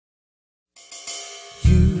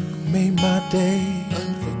day.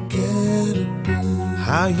 Unforgettable.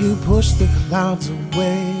 How you pushed the clouds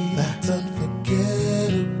away. That's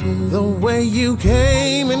unforgettable. The way you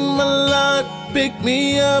came in my life, picked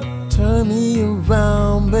me up, turned me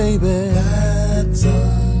around, baby. That's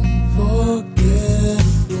unforgettable.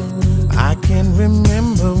 I can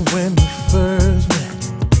remember when we first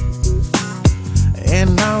met,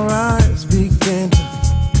 and our eyes began to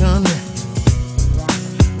connect.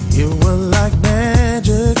 You were like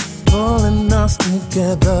magic, pulling us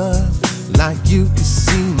together, like you could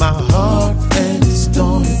see my heart and the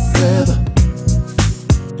stormy weather.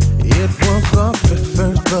 It was rough at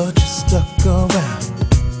first, but you stuck around.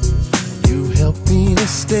 You helped me to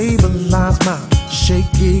stabilize my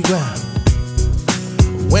shaky ground.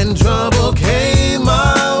 When trouble came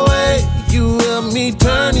my way, you helped me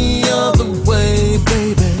turn the other way,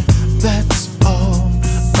 baby. That's all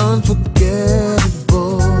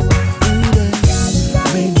unforgettable. Baby,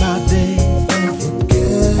 made my day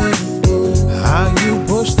unforgettable. How you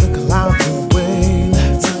pushed the clouds away.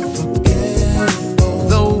 That's unforgettable.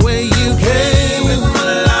 The way you came in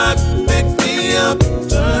my life, picked me up,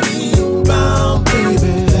 turned me around,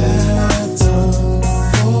 baby. That's unforgettable.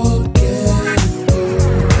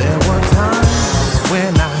 There were times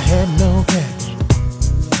when I had no cash,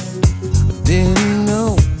 but didn't know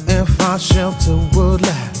if our shelter would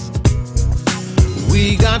last.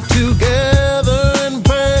 We got together and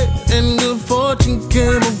prayed, and good fortune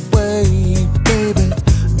came